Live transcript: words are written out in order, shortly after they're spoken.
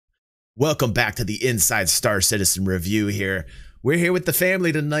Welcome back to the Inside Star Citizen review here. We're here with the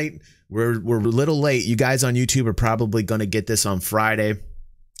family tonight. We're a little late. You guys on YouTube are probably going to get this on Friday,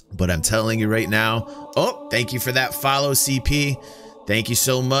 but I'm telling you right now. Oh, thank you for that follow, CP. Thank you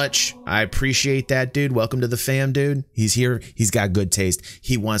so much. I appreciate that, dude. Welcome to the fam, dude. He's here. He's got good taste.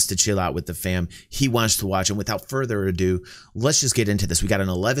 He wants to chill out with the fam. He wants to watch. And without further ado, let's just get into this. We got an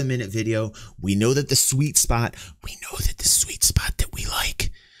 11-minute video. We know that the sweet spot that we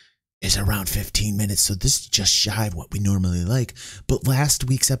like is around 15 minutes. So this is just shy of what we normally like. But last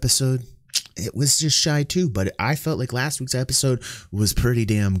week's episode, it was just shy too. But I felt like last week's episode was pretty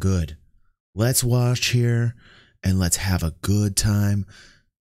damn good. Let's watch here and let's have a good time.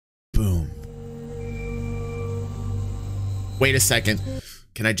 Boom. Wait a second.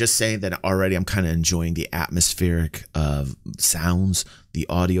 Can I just say that already I'm kind of enjoying the atmospheric sounds, the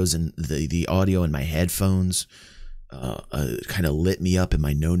audios and the audio in my headphones. Kind of lit me up in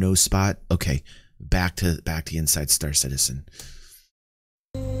my no spot. Okay, back to Inside Star Citizen.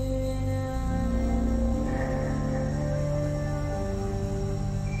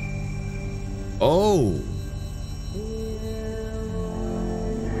 Oh.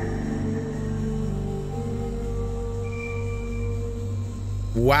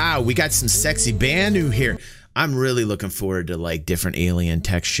 Wow, we got some sexy Banu here. I'm really looking forward to like different alien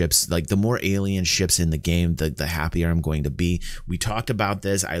tech ships. Like the more alien ships in the game, the happier I'm going to be. We talked about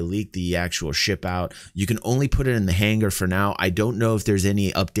this. I leaked the actual ship out. You can only put it in the hangar for now. I don't know if there's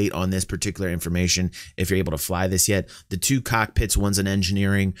any update on this particular information, if you're able to fly this yet. The two cockpits, one's an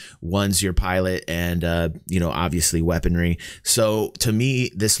engineering, one's your pilot, and you know, obviously weaponry. So to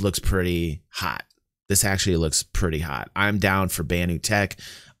me, this looks pretty hot. This actually looks pretty hot. I'm down for Banu Tech.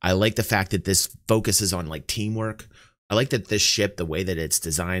 I like the fact that this focuses on like teamwork. I like that this ship, the way that it's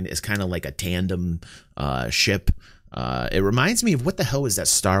designed, is kind of like a tandem ship. It reminds me of, what the hell was that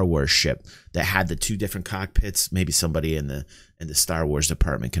Star Wars ship that had the two different cockpits? Maybe somebody in the Star Wars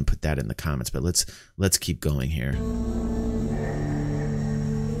department can put that in the comments. But let's keep going here.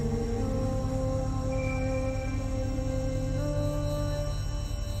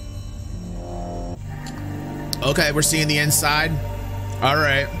 Okay, we're seeing the inside. All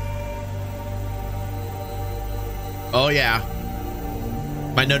right. Oh yeah.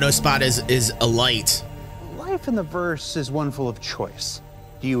 My no spot is alight. Life in the verse is one full of choice.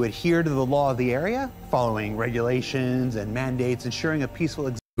 Do you adhere to the law of the area, following regulations and mandates, ensuring a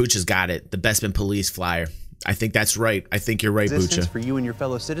peaceful Bucha's got it. The Bespin police flyer. I think that's right. I think you're right, Bucha. For you and your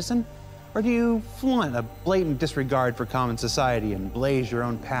fellow citizen? Or do you flaunt a blatant disregard for common society and blaze your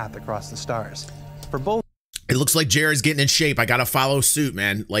own path across the stars? For both. It looks like Jared's getting in shape. I got to follow suit,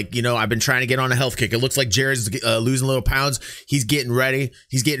 man. Like, you know, I've been trying to get on a health kick. It looks like Jared's losing little pounds. He's getting ready.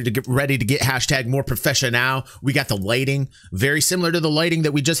 He's getting ready to get hashtag more professional. We got the lighting, very similar to the lighting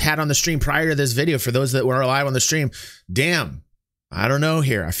that we just had on the stream prior to this video. For those that were live on the stream, damn, I don't know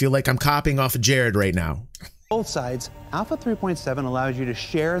here. I feel like I'm copying off of Jared right now. Both sides, Alpha 3.7 allows you to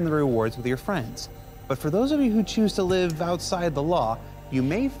share in the rewards with your friends. But for those of you who choose to live outside the law, you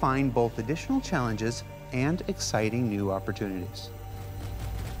may find both additional challenges and exciting new opportunities.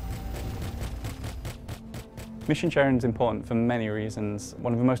 Mission sharing is important for many reasons.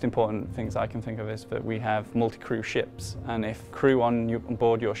 One of the most important things I can think of is that we have multi-crew ships, and if crew on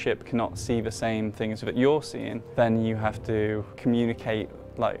board your ship cannot see the same things that you're seeing, then you have to communicate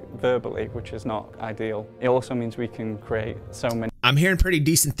like verbally, which is not ideal. It also means we can create so many. I'm hearing pretty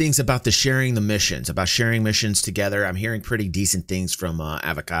decent things about sharing missions together. I'm hearing pretty decent things from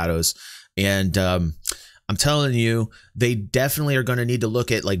Avocados. And I'm telling you, they definitely are going to need to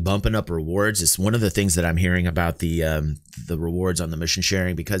look at like bumping up rewards. It's one of the things that I'm hearing about the rewards on the mission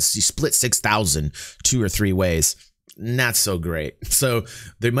sharing, because you split 6,000 2 or 3 ways. Not so great. So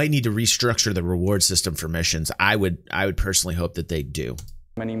they might need to restructure the reward system for missions. I would personally hope that they do.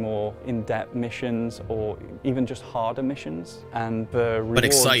 Many more in-depth missions, or even just harder missions, and the rewards. But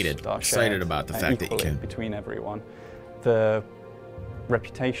excited about the fact that you can between everyone. The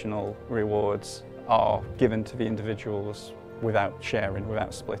reputational rewards are given to the individuals without sharing,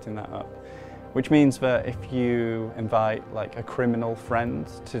 without splitting that up. Which means that if you invite like a criminal friend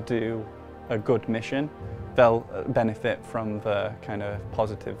to do a good mission, they'll benefit from the kind of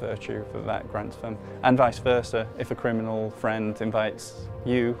positive virtue that grants them. And vice versa, if a criminal friend invites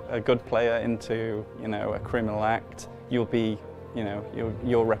you, a good player, into, you know, a criminal act, you'll be, you know,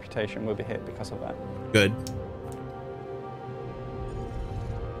 your reputation will be hit because of that. Good.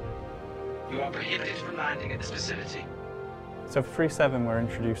 You are prohibited from landing at this facility. So for 3.7, we're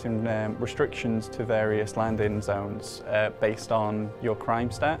introducing restrictions to various landing zones based on your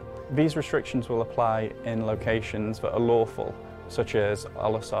crime stat. These restrictions will apply in locations that are lawful. such as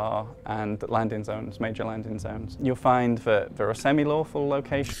LSR and landing zones, major landing zones. You'll find that there are semi-lawful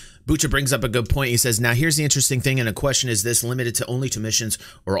locations. Butcher brings up a good point. He says, now here's the interesting thing, and a question: is this limited to only to missions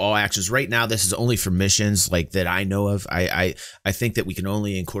or all actions? Right now, this is only for missions, like that I know of. I think that we can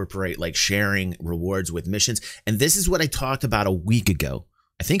only incorporate like sharing rewards with missions. And this is what I talked about a week ago.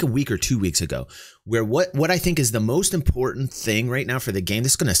 I think a week or 2 weeks ago, where what I think is the most important thing right now for the game,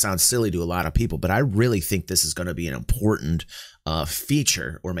 this is going to sound silly to a lot of people, but I really think this is going to be an important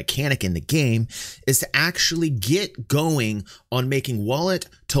feature or mechanic in the game, is to actually get going on making wallet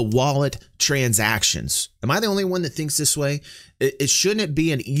to wallet transactions. Am I the only one that thinks this way? Shouldn't it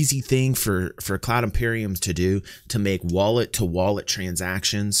be an easy thing for Cloud Imperium to do, to make wallet to wallet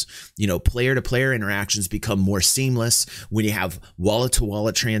transactions? You know, player to player interactions become more seamless when you have wallet to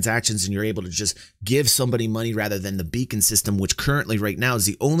wallet transactions and you're able to just give somebody money rather than the beacon system, which currently right now is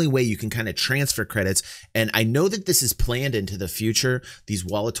the only way you can kind of transfer credits. And I know that this is planned into the future, these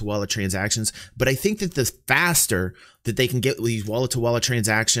wallet to wallet transactions, but I think that the faster that they can get these wallet to wallet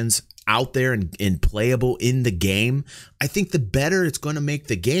transactions out there and playable in the game, I think the better it's going to make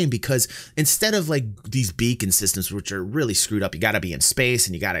the game, because instead of like these beacon systems, which are really screwed up, you got to be in space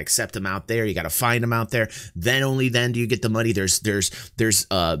and you got to accept them out there. You got to find them out there. Then only then do you get the money. There's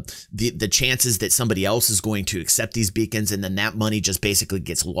the chances that somebody else is going to accept these beacons, and then that money just basically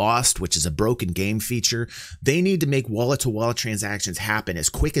gets lost, which is a broken game feature. They need to make wallet to wallet transactions happen as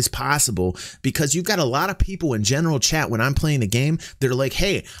quick as possible, because you've got a lot of people in general chat when I'm playing the game, they're like,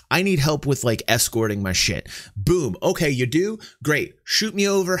 hey, I need help with like escorting my shit. Boom. Okay, you do? Great. Shoot me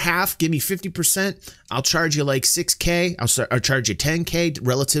over half. Give me 50%. I'll charge you like 6K. I'll charge you 10K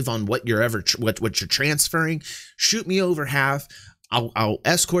relative on what you're what you're transferring. Shoot me over half. I'll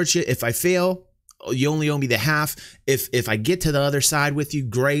escort you. If I fail, you only owe me the half. If I get to the other side with you,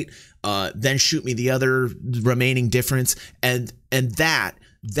 great. Then shoot me the other remaining difference. And that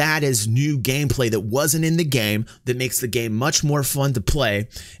is new gameplay that wasn't in the game, that makes the game much more fun to play.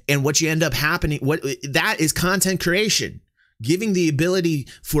 And what you end up happening, that is content creation. Giving the ability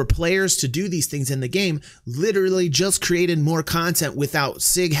for players to do these things in the game literally just created more content without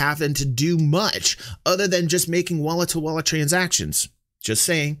SIG having to do much other than just making wallet to wallet transactions. Just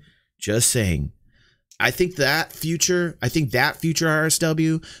saying. I think that future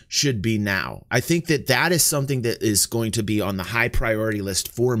RSW should be now. I think that is something that is going to be on the high priority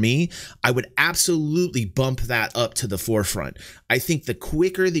list for me. I would absolutely bump that up to the forefront. I think the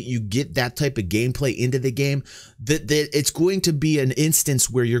quicker that you get that type of gameplay into the game, that it's going to be an instance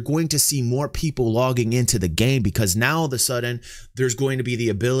where you're going to see more people logging into the game, because now all of a sudden there's going to be the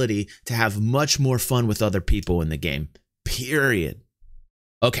ability to have much more fun with other people in the game. Period.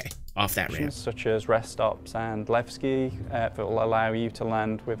 Okay. Off that rant. Such as rest stops and Levski that will allow you to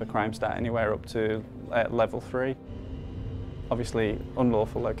land with a crime stat anywhere up to level 3. Obviously,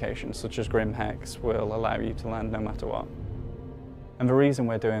 unlawful locations such as Grim Hex will allow you to land no matter what. And the reason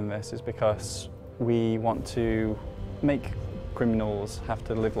we're doing this is because we want to make criminals have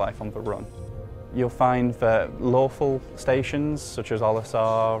to live life on the run. You'll find that lawful stations such as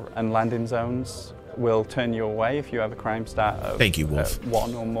LSR and landing zones will turn you away if you have a crime stat of Thank you, Wolf.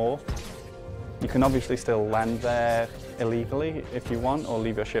 1 or more. You can obviously still land there illegally if you want, or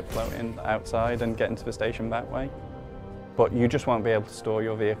leave your ship floating outside and get into the station that way. But you just won't be able to store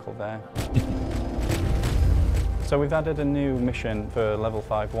your vehicle there. So we've added a new mission for level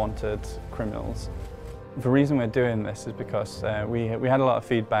 5 wanted criminals. The reason we're doing this is because we had a lot of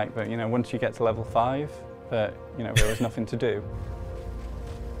feedback that, once you get to level 5, that, there was nothing to do.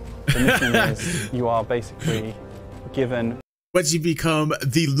 The mission is you are basically given... Once you become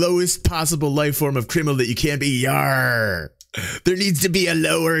the lowest possible life form of criminal that you can be, yar! There needs to be a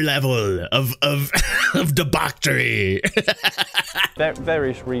lower level of debauchery. There are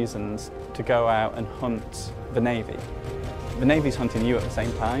various reasons to go out and hunt the Navy. The Navy's hunting you at the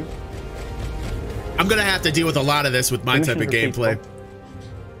same time. I'm going to have to deal with a lot of this with my type of gameplay.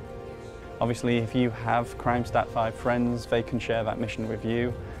 Obviously, if you have Crime Stat 5 friends, they can share that mission with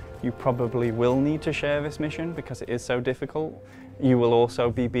you. You probably will need to share this mission because it is so difficult. You will also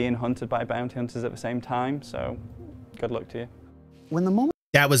be being hunted by bounty hunters at the same time, so good luck to you. When the moment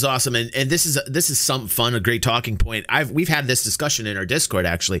That was awesome, and this is some fun, a great talking point. We've had this discussion in our Discord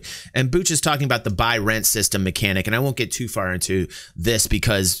actually, and Booch is talking about the buy rent system mechanic, and I won't get too far into this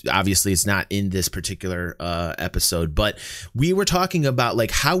because obviously it's not in this particular episode. But we were talking about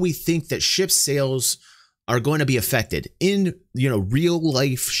like how we think that ship sales are going to be affected in real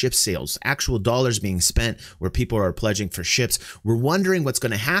life ship sales, actual dollars being spent where people are pledging for ships. We're wondering what's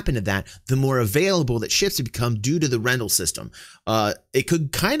going to happen to that the more available that ships have become due to the rental system. It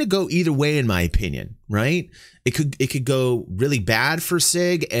could kind of go either way, in my opinion, right? It could go really bad for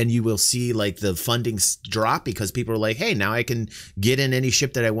SIG, and you will see like the funding drop because people are like, hey, now I can get in any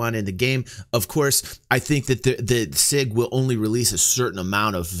ship that I want in the game. Of course, I think that the SIG will only release a certain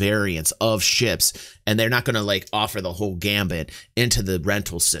amount of variants of ships, and they're not going to like offer the whole gambit into the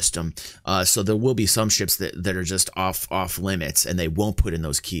rental system. So there will be some ships that are just off limits, and they won't put in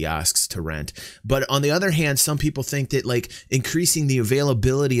those kiosks to rent. But on the other hand, some people think that like increasing the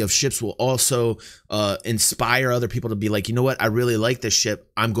availability of ships will also inspire other people to be like, you know what, I really like this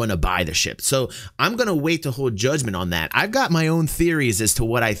ship, I'm going to buy the ship. So I'm going to wait to hold judgment on that. I've got my own theories as to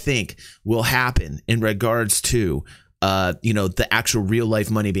what I think will happen in regards to the actual real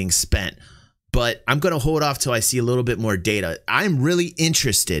life money being spent, but I'm going to hold off till I see a little bit more data. I'm really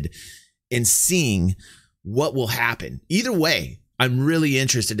interested in seeing what will happen. Either way, I'm really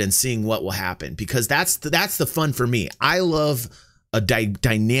interested in seeing what will happen, because that's the fun for me. I love a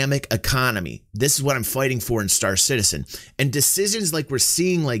dynamic economy. This is what I'm fighting for in Star Citizen. And decisions like we're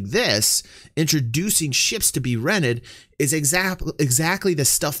seeing like this, introducing ships to be rented, is exactly the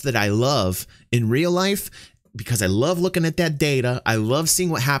stuff that I love in real life, because I love looking at that data. I love seeing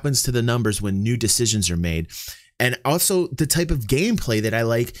what happens to the numbers when new decisions are made. And also the type of gameplay that I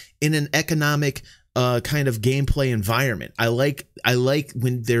like in an economic kind of gameplay environment. I like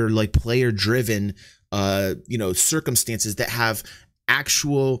when they're like player driven circumstances that have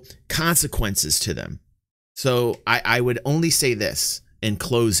actual consequences to them. So I would only say this in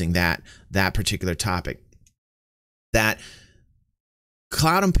closing that particular topic, that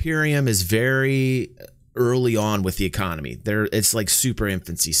Cloud Imperium is very early on with the economy. It's like super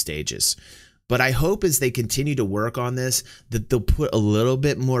infancy stages. But I hope as they continue to work on this, that they'll put a little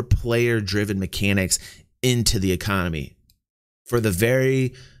bit more player-driven mechanics into the economy for the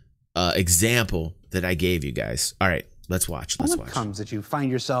very example that I gave you guys. All right, let's watch. When it comes that you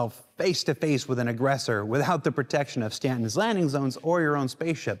find yourself face to face with an aggressor without the protection of Stanton's landing zones or your own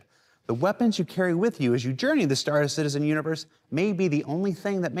spaceship, the weapons you carry with you as you journey the Star Citizen universe may be the only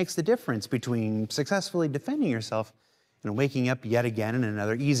thing that makes the difference between successfully defending yourself and waking up yet again in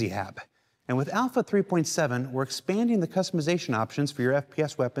another easy hab. And with Alpha 3.7, we're expanding the customization options for your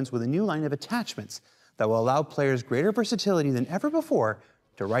FPS weapons with a new line of attachments that will allow players greater versatility than ever before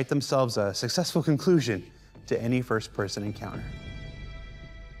to write themselves a successful conclusion to any first-person encounter.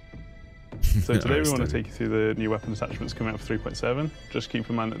 So today we want to take you through the new weapon attachments coming out for 3.7. Just keep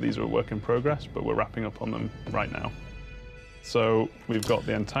in mind that these are a work in progress, but we're wrapping up on them right now. So we've got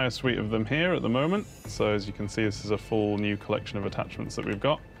the entire suite of them here at the moment. So as you can see, this is a full new collection of attachments that we've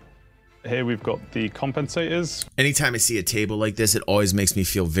got. Here we've got the compensators. Anytime I see a table like this, it always makes me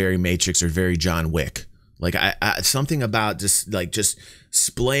feel very Matrix or very John Wick. Like something about just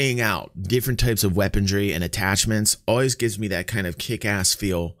splaying out different types of weaponry and attachments always gives me that kind of kick-ass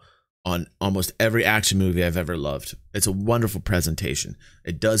feel on almost every action movie I've ever loved. It's a wonderful presentation.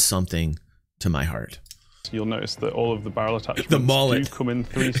 It does something to my heart. You'll notice that all of the barrel attachments do come in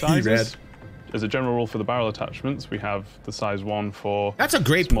 3 sizes. As a general rule for the barrel attachments, we have the size 1 for That's a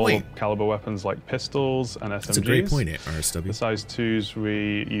great small point. caliber weapons like pistols and SMGs. That's a great point, RSW. The size 2s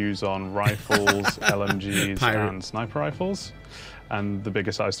we use on rifles, LMGs, and sniper rifles. And the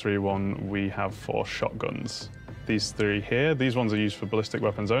bigger size 3 one we have for shotguns. These 3 here, these ones are used for ballistic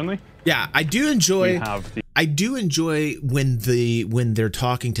weapons only. Yeah, I do enjoy when they're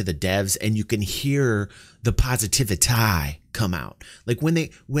talking to the devs and you can hear the positivity come out. Like when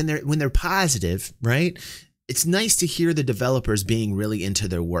they're positive, right? It's nice to hear the developers being really into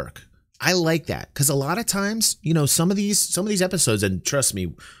their work. I like that, because a lot of times, some of these episodes, and trust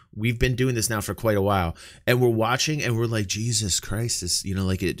me, we've been doing this now for quite a while, and we're watching and we're like, Jesus Christ, this,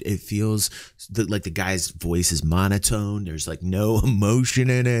 like it feels like the guy's voice is monotone. There's like no emotion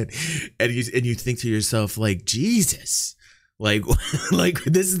in it, and you think to yourself like, Jesus, like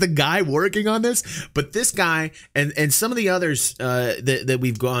this is the guy working on this. But this guy and some of the others that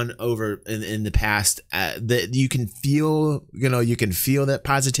we've gone over in the past, that you can feel, that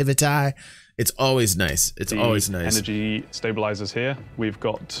positivity. It's always nice. It's always nice. Energy stabilizers here. We've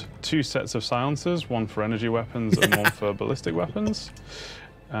got 2 sets of silencers, one for energy weapons and one for ballistic weapons.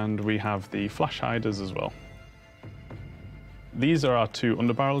 And we have the flash hiders as well. These are our 2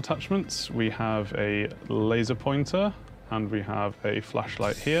 underbarrel attachments. We have a laser pointer and we have a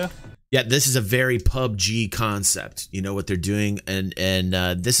flashlight here. Yeah, this is a very PUBG concept. You know what they're doing, and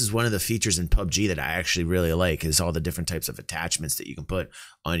this is one of the features in PUBG that I actually really like, is all the different types of attachments that you can put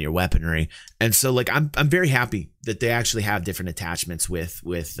on your weaponry. And so, like, I'm very happy that they actually have different attachments with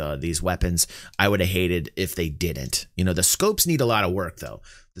these weapons. I would have hated if they didn't. You know, the scopes need a lot of work, though.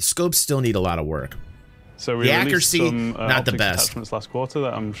 The scopes still need a lot of work. So we the released accuracy, some not the best. attachments last quarter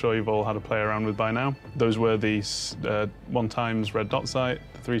that I'm sure you've all had a play around with by now. Those were the 1x red dot sight,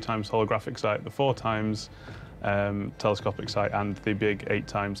 the 3x holographic sight, the 4x telescopic sight, and the big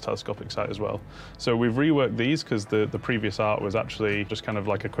 8x telescopic sight as well. So we've reworked these because the previous art was actually just kind of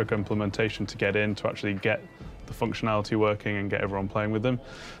like a quick implementation to get in, to actually get the functionality working and get everyone playing with them.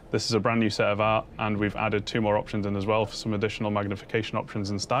 This is a brand new set of art, and we've added 2 more options in as well for some additional magnification options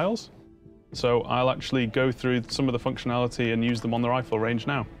and styles. So I'll actually go through some of the functionality and use them on the rifle range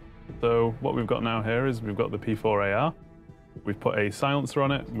now. So what we've got now here is we've got the P4AR. We've put a silencer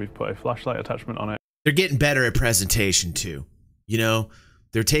on it. We've put a flashlight attachment on it. They're getting better at presentation too. You know,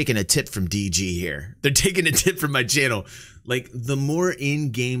 they're taking a tip from DG here. They're taking a tip from my channel. Like, the more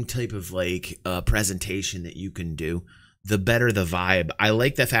in-game type of like presentation that you can do, the better the vibe. I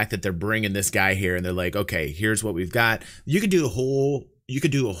like the fact that they're bringing this guy here and they're like, okay, here's what we've got. You could do a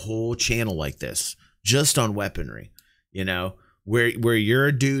whole channel like this just on weaponry, you know, where you're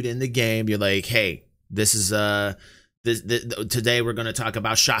a dude in the game. You're like, hey, this is today we're going to talk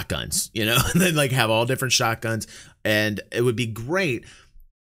about shotguns, you know, and then like have all different shotguns. And it would be great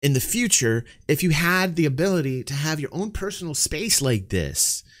in the future if you had the ability to have your own personal space like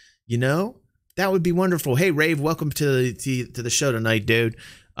this, you know. That would be wonderful. Hey, Rave, welcome to the show tonight, dude.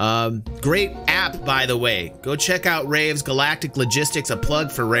 Great app, by the way. Go check out Rave's Galactic Logistics, a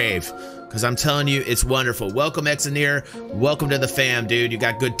plug for Rave, because I'm telling you, it's wonderful. Welcome, Exoneer. Welcome to the fam, dude. You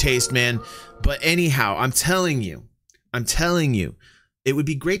got good taste, man. But anyhow, I'm telling you, it would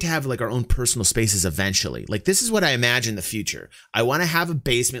be great to have like our own personal spaces eventually. Like, this is what I imagine the future. I want to have a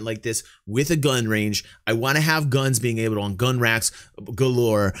basement like this with a gun range. I want to have guns being able to on gun racks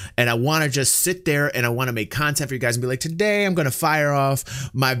galore. And I want to just sit there and I want to make content for you guys and be like, today I'm going to fire off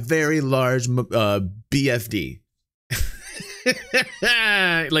my very large BFD.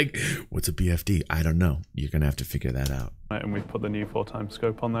 Like, what's a BFD? I don't know. You're going to have to figure that out. And we've put the new 4x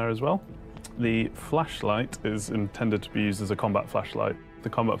scope on there as well. The flashlight is intended to be used as a combat flashlight. The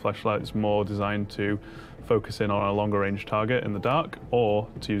combat flashlight is more designed to focus in on a longer range target in the dark, or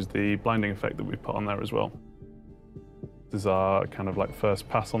to use the blinding effect that we've put on there as well. This is our kind of like first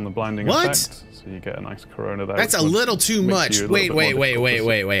pass on the blinding effect. So you get a nice corona there. That's a little too much. Wait.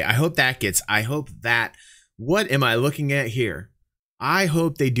 I hope that, what am I looking at here? I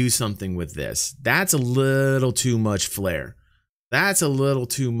hope they do something with this. That's a little too much flare. That's a little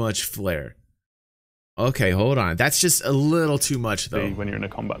too much flare. Okay, hold on. That's just a little too much, though. When you're in a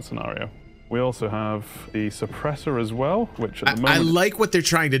combat scenario. We also have the suppressor as well, which at the moment... I like what they're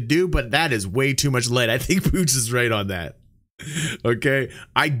trying to do, but that is way too much lead. I think Pooch is right on that. Okay?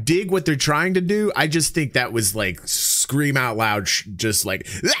 I dig what they're trying to do. I just think that was like scream out loud, just like,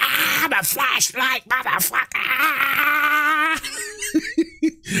 ah, the flashlight, motherfucker.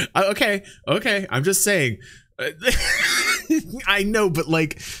 Okay. I'm just saying. I know, but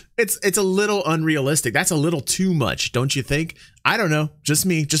like, it's a little unrealistic. That's a little too much, don't you think? I don't know. Just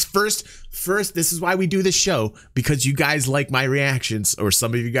me. Just first, this is why we do this show, because you guys like my reactions, or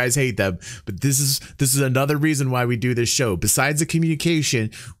some of you guys hate them. But this is another reason why we do this show. Besides the communication,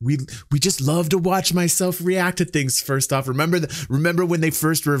 we just love to watch myself react to things. First off, remember when they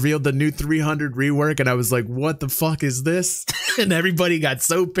first revealed the new 300 rework, and I was like, what the fuck is this? And everybody got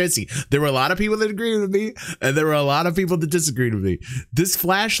so pissy. There were a lot of people that agreed with me, and there were a lot of people that disagreed with me. This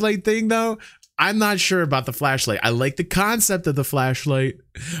flashlight thing, though, I'm not sure about the flashlight. I like the concept of the flashlight,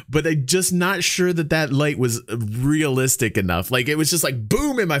 but I'm just not sure that light was realistic enough. Like, it was just like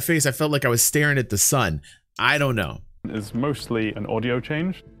boom in my face. I felt like I was staring at the sun. I don't know. It's mostly an audio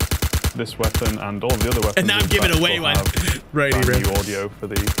change. This weapon and all the other weapons. And now I'm giving away one. Right, new audio for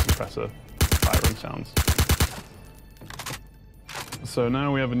the compressor firing sounds. So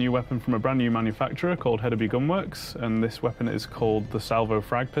now we have a new weapon from a brand new manufacturer called Hedeby Gunworks, and this weapon is called the Salvo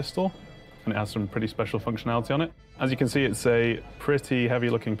Frag Pistol, and it has some pretty special functionality on it. As you can see, it's a pretty heavy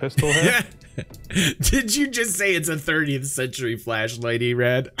looking pistol here. Did you just say it's a 30th century flashlight,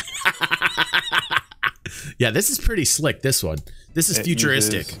 E-Rad? Yeah, this is pretty slick, this one. This is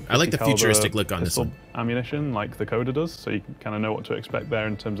futuristic. I like the futuristic look on this one. Ammunition, like the Coda does, so you can kind of know what to expect there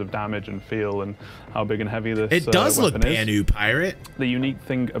in terms of damage and feel and how big and heavy this It does look Banu Pirate. The unique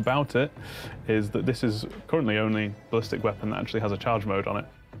thing about it is that this is currently only ballistic weapon that actually has a charge mode on it.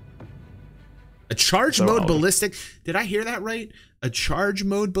 A charge mode ballistic. Did I hear that right? A charge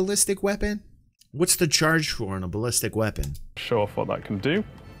mode ballistic weapon? What's the charge for on a ballistic weapon? Show off what that can do.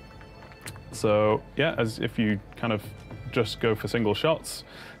 So yeah, as if you kind of just go for single shots,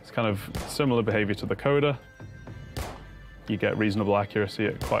 it's kind of similar behavior to the Coda. You get reasonable accuracy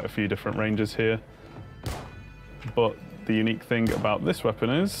at quite a few different ranges here. But the unique thing about this weapon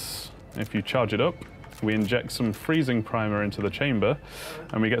is, if you charge it up, we inject some freezing primer into the chamber,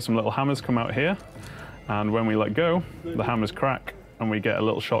 and we get some little hammers come out here. And when we let go, the hammers crack, and we get a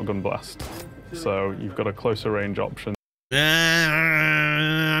little shotgun blast. So you've got a closer range option.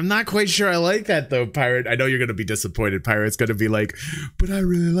 I'm not quite sure I like that though, Pirate. I know you're gonna be disappointed. Pirate's gonna be like, but I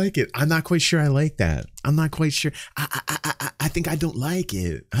really like it. I'm not quite sure I like that. I'm not quite sure. I think I don't like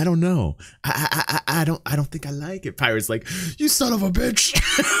it. I don't know. I don't think I like it. Pirate's like, you son of a bitch.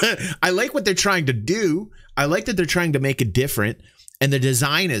 I like what they're trying to do. I like that they're trying to make it different, and the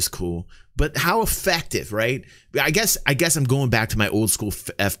design is cool. But how effective, right? I guess I'm going back to my old school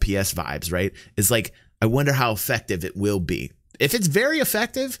FPS vibes, right? It's like, I wonder how effective it will be. If it's very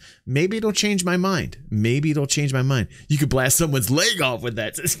effective, maybe it'll change my mind. Maybe it'll change my mind. You could blast someone's leg off with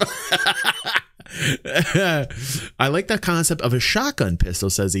that. I like the concept of a shotgun pistol,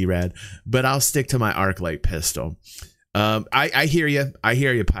 says Erad, but I'll stick to my arc light pistol. I hear you. I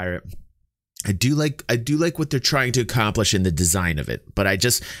hear you, Pirate. I do like what they're trying to accomplish in the design of it, but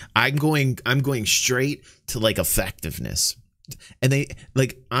I'm going straight to like effectiveness. And they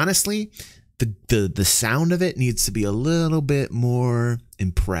like, honestly, the sound of it needs to be a little bit more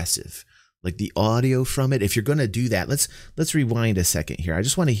impressive. Like the audio from it. If you're gonna do that, let's rewind a second here. I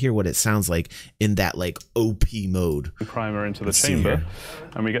just want to hear what it sounds like in that like OP mode. Primer into the chamber,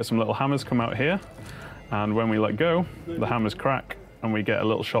 and we get some little hammers come out here, and when we let go, the hammers crack, and we get a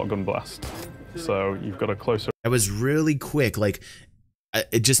little shotgun blast. So you've got a closer. That was really quick. Like,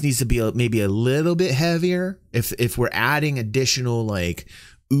 it just needs to be maybe a little bit heavier. If we're adding additional like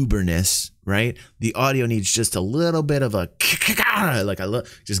uberness, right? The audio needs just a little bit of a like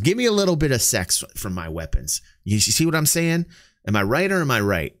just give me a little bit of sex from my weapons. You see what I'm saying? Am I right or am I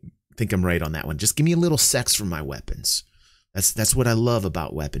right? I think I'm right on that one. Just give me a little sex from my weapons. That's what I love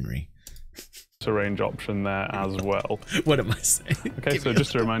about weaponry. Range option there as well. What am I saying? Okay, so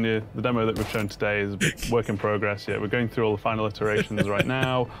just to remind you, the demo that we've shown today is work in progress. Yeah, we're going through all the final iterations right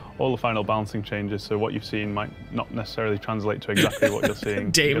now, all the final balancing changes. So what you've seen might not necessarily translate to exactly what you're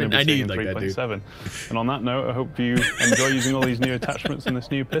seeing. Damon, I need like 3.7. And on that note, I hope you enjoy using all these new attachments in this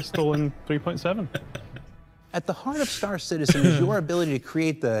new pistol in 3.7. At the heart of Star Citizen is your ability to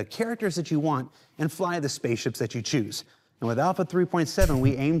create the characters that you want and fly the spaceships that you choose. And with Alpha 3.7,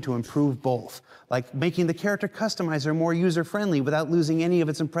 we aim to improve both, like making the character customizer more user-friendly without losing any of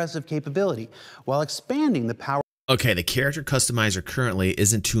its impressive capability, while expanding the power. Okay, the character customizer currently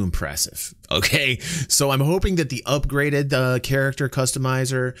isn't too impressive. Okay, so I'm hoping that the upgraded character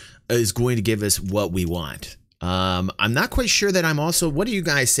customizer is going to give us what we want. I'm not quite sure that I'm also, what do you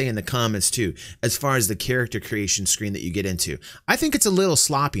guys say in the comments too, as far as the character creation screen that you get into? I think it's a little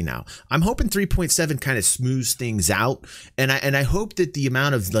sloppy now. I'm hoping 3.7 kind of smooths things out. And I hope that the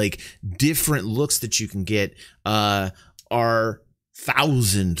amount of like different looks that you can get, are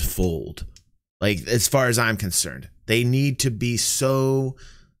 1,000-fold. Like, as far as I'm concerned, they need to be so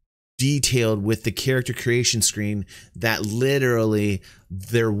detailed with the character creation screen that literally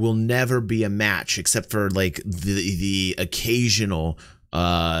there will never be a match except for like the occasional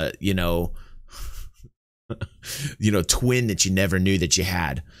you know twin that you never knew that you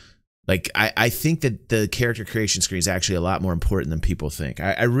had. Like, I think that the character creation screen is actually a lot more important than people think.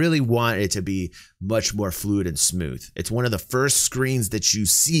 I really want it to be much more fluid and smooth. It's one of the first screens that you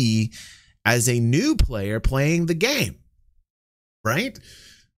see as a new player playing the game, right?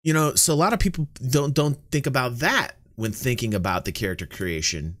 You know, so a lot of people don't think about that when thinking about the character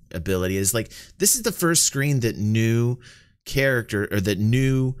creation ability. Is like, this is the first screen that new character or that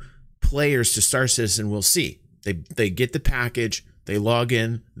new players to Star Citizen will see. They get the package, they log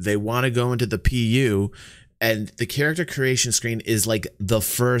in, they want to go into the PU, and the character creation screen is like the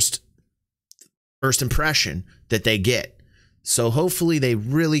first impression that they get. So hopefully they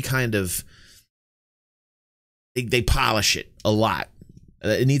really kind of they polish it a lot.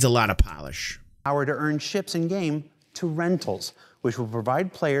 It needs a lot of polish. Power to earn ships in game to rentals, which will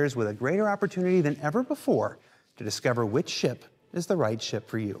provide players with a greater opportunity than ever before to discover which ship is the right ship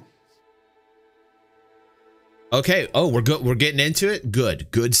for you. Okay. Oh, we're good. We're getting into it.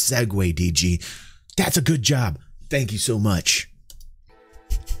 Good segue, DG. That's a good job. Thank you so much.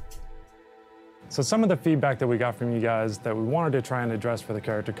 So some of the feedback that we got from you guys that we wanted to try and address for the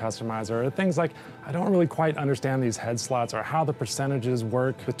character customizer are things like, I don't really quite understand these head slots or how the percentages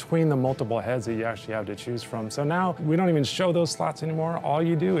work between the multiple heads that you actually have to choose from. So now we don't even show those slots anymore. All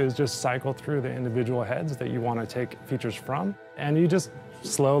you do is just cycle through the individual heads that you want to take features from, and you just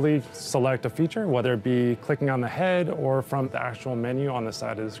slowly select a feature, whether it be clicking on the head or from the actual menu on the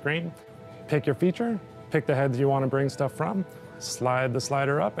side of the screen. Pick your feature, pick the heads you want to bring stuff from, slide the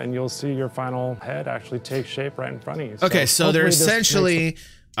slider up, and you'll see your final head actually take shape right in front of you. Okay, so they're essentially,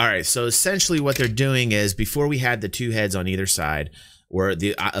 all right, so essentially what they're doing is, before we had the two heads on either side, or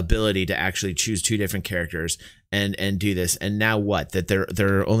the ability to actually choose two different characters and do this, and now what? That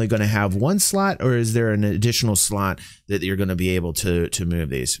they're only going to have one slot, or is there an additional slot that you're going to be able to move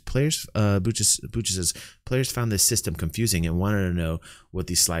these? Players, Bucha says, players found this system confusing and wanted to know what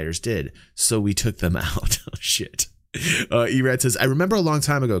these sliders did, so we took them out. Oh, shit. Erad says, I remember a long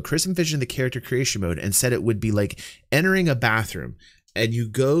time ago, Chris envisioned the character creation mode and said it would be like entering a bathroom, and you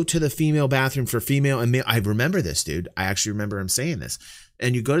go to the female bathroom for female and male. I remember this, dude. I actually remember him saying this.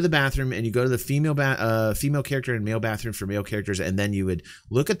 And you go to the bathroom and you go to the female character and male bathroom for male characters, and then you would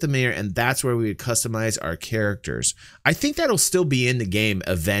look at the mirror, and that's where we would customize our characters. I think that'll still be in the game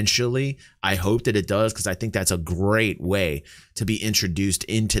eventually. I hope that it does, because I think that's a great way to be introduced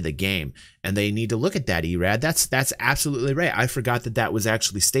into the game. And they need to look at that, Erad. That's absolutely right. I forgot that that was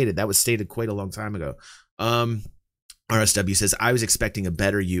actually stated. That was stated quite a long time ago. RSW says, I was expecting a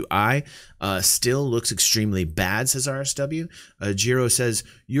better UI. Still looks extremely bad, says RSW. Jiro says,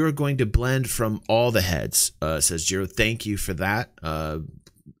 you're going to blend from all the heads, says Jiro. Thank you for that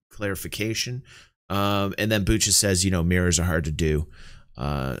clarification. And then Bucha says, you know, mirrors are hard to do.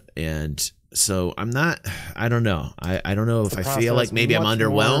 And so I'm not, I don't know. I don't know if I feel like maybe I'm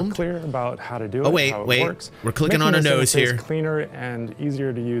underwhelmed. Clear about how to do it. Oh, wait. Works. We're clicking on a nose here. Cleaner and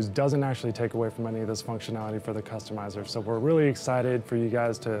easier to use doesn't actually take away from any of this functionality for the customizer. So we're really excited for you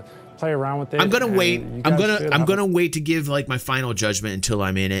guys to play around with it. I'm gonna wait. I'm gonna wait to give like my final judgment until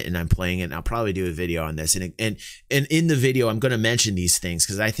I'm in it and I'm playing it. And I'll probably do a video on this. And in the video, I'm gonna mention these things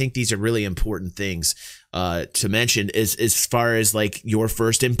because I think these are really important things to mention as far as like your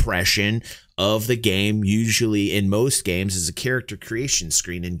first impression of the game. Usually in most games is a character creation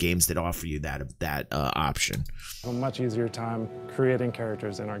screen in games that offer you that option. A much easier time creating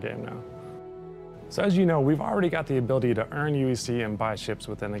characters in our game now. So as you know, we've already got the ability to earn UEC and buy ships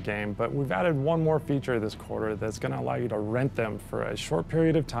within the game, but we've added one more feature this quarter that's going to allow you to rent them for a short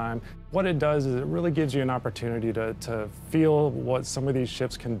period of time. What it does is it really gives you an opportunity to feel what some of these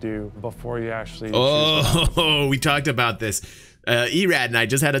ships can do before you actually choose them. We talked about this. Erad and I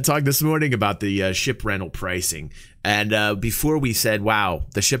just had a talk this morning about the ship rental pricing. And before we said, wow,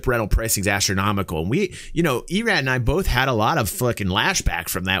 the ship rental pricing is astronomical. And we, you know, Erad and I both had a lot of fucking lashback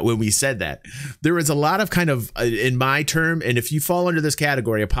from that when we said that. There was a lot of kind of, in my term, and if you fall under this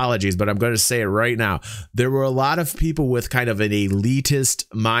category, apologies, but I'm going to say it right now. There were a lot of people with kind of an elitist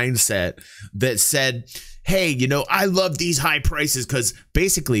mindset that said, hey, you know, I love these high prices because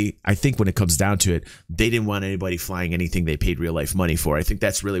basically, I think when it comes down to it, they didn't want anybody flying anything they paid real life money for. I think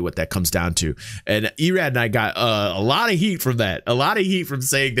that's really what that comes down to. And Erad and I got a lot of heat from that. A lot of heat from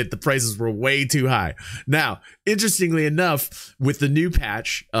saying that the prices were way too high. Now, interestingly enough, with the new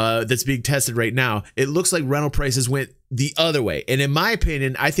patch that's being tested right now, it looks like rental prices went the other way. And in my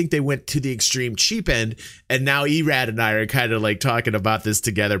opinion, I think they went to the extreme cheap end. And now Erad and I are kind of like talking about this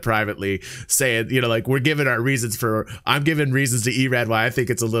together privately, saying, you know, like we're giving our reasons for, I'm giving reasons to Erad why I think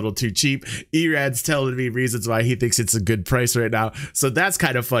it's a little too cheap. Erad's telling me reasons why he thinks it's a good price right now. So that's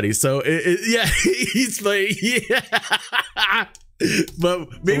kind of funny. So yeah, he's like, yeah.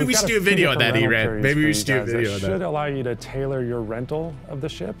 But maybe we should do a video on that, Erad. Maybe we should do a video on that. Should allow you to tailor your rental of the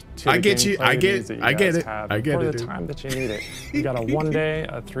ship to I get you. I get it. I get it. For the time that you need it. You got a 1 day,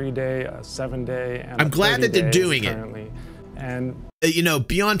 a 3 day, a 7 day, and I'm glad that they're doing it. And you know,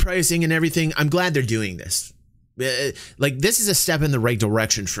 beyond pricing and everything, I'm glad they're doing this. Like, this is a step in the right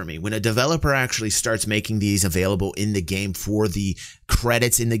direction for me. When a developer actually starts making these available in the game for the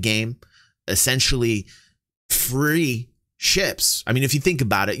credits in the game, essentially free ships. I mean, if you think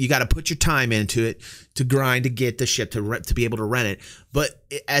about it, you got to put your time into it to grind to get the ship to be able to rent it. But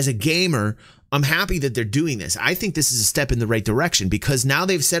as a gamer, I'm happy that they're doing this. I think this is a step in the right direction because now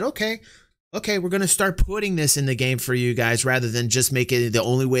they've said, okay, we're going to start putting this in the game for you guys rather than just make it the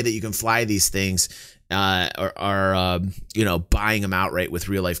only way that you can fly these things you know, buying them outright with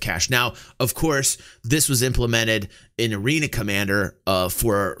real life cash. Now, of course, this was implemented in Arena Commander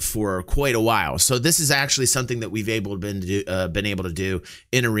for quite a while. So this is actually something that we've been able to do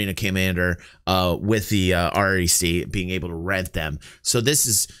in Arena Commander with the REC, being able to rent them. So this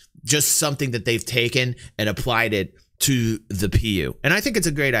is just something that they've taken and applied it to the PU. And I think it's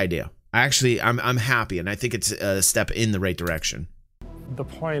a great idea. I'm happy, and I think it's a step in the right direction. The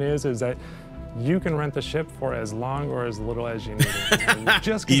point is that you can rent the ship for as long or as little as you need it. And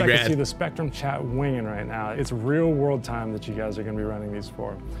just because I can see the Spectrum chat winging right now, it's real world time that you guys are going to be running these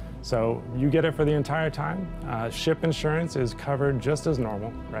for. So you get it for the entire time. Ship insurance is covered just as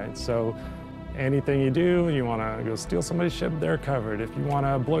normal, right? So anything you do, you want to go steal somebody's ship, they're covered. If you want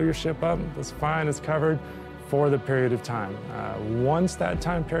to blow your ship up, that's fine, it's covered for the period of time. Once that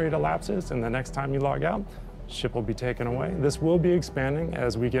time period elapses and the next time you log out, ship will be taken away. This will be expanding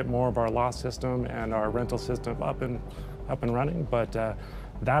as we get more of our loss system and our rental system up and running, but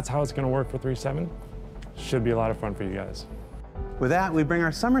that's how it's going to work for 3.7. Should be a lot of fun for you guys. With that, we bring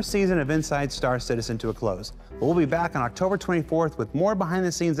our summer season of Inside Star Citizen to a close. But we'll be back on October 24th with more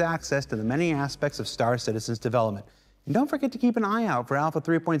behind-the-scenes access to the many aspects of Star Citizen's development. And don't forget to keep an eye out for Alpha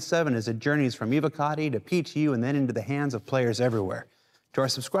 3.7 as it journeys from Evocati to PTU and then into the hands of players everywhere. To our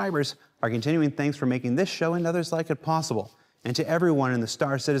subscribers, our continuing thanks for making this show and others like it possible. And to everyone in the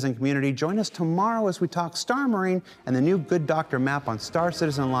Star Citizen community, join us tomorrow as we talk Star Marine and the new Good Doctor map on Star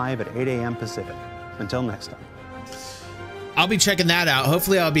Citizen Live at 8 a.m. Pacific. Until next time. I'll be checking that out.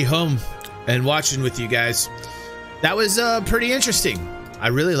 Hopefully I'll be home and watching with you guys. That was pretty interesting. I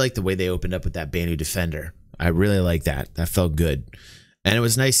really like the way they opened up with that Banu Defender. I really like that. That felt good. And it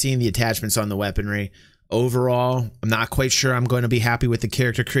was nice seeing the attachments on the weaponry. Overall, I'm not quite sure I'm going to be happy with the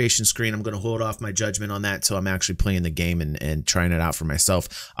character creation screen. I'm going to hold off my judgment on that until I'm actually playing the game and trying it out for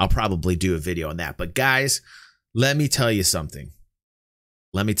myself. I'll probably do a video on that. But guys, let me tell you something.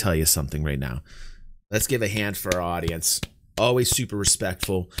 Let me tell you something right now. Let's give a hand for our audience. Always super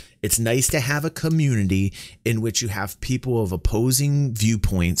respectful. It's nice to have a community in which you have people of opposing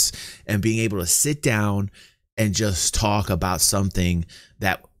viewpoints and being able to sit down and just talk about something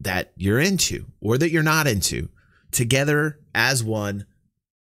that you're into or that you're not into together as one.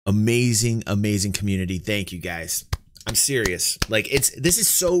 Amazing, amazing community. Thank you guys. I'm serious. Like this is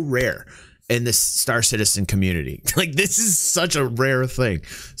so rare in this Star Citizen community. Like this is such a rare thing.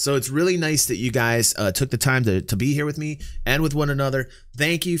 So it's really nice that you guys took the time to be here with me and with one another.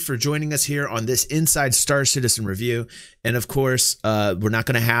 Thank you for joining us here on this Inside Star Citizen review. And of course, we're not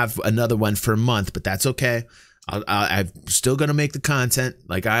going to have another one for a month, but that's okay. I'm still going to make the content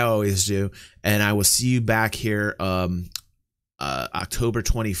like I always do. And I will see you back here October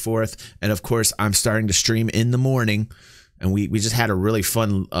 24th. And of course, I'm starting to stream in the morning. And we just had a really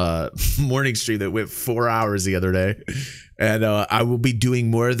fun morning stream that went 4 hours the other day. And I will be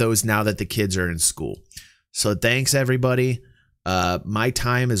doing more of those now that the kids are in school. So thanks, everybody. My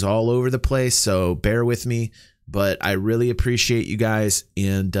time is all over the place, so bear with me. But I really appreciate you guys.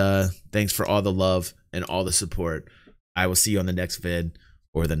 And thanks for all the love and all the support. I will see you on the next vid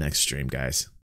or the next stream, guys.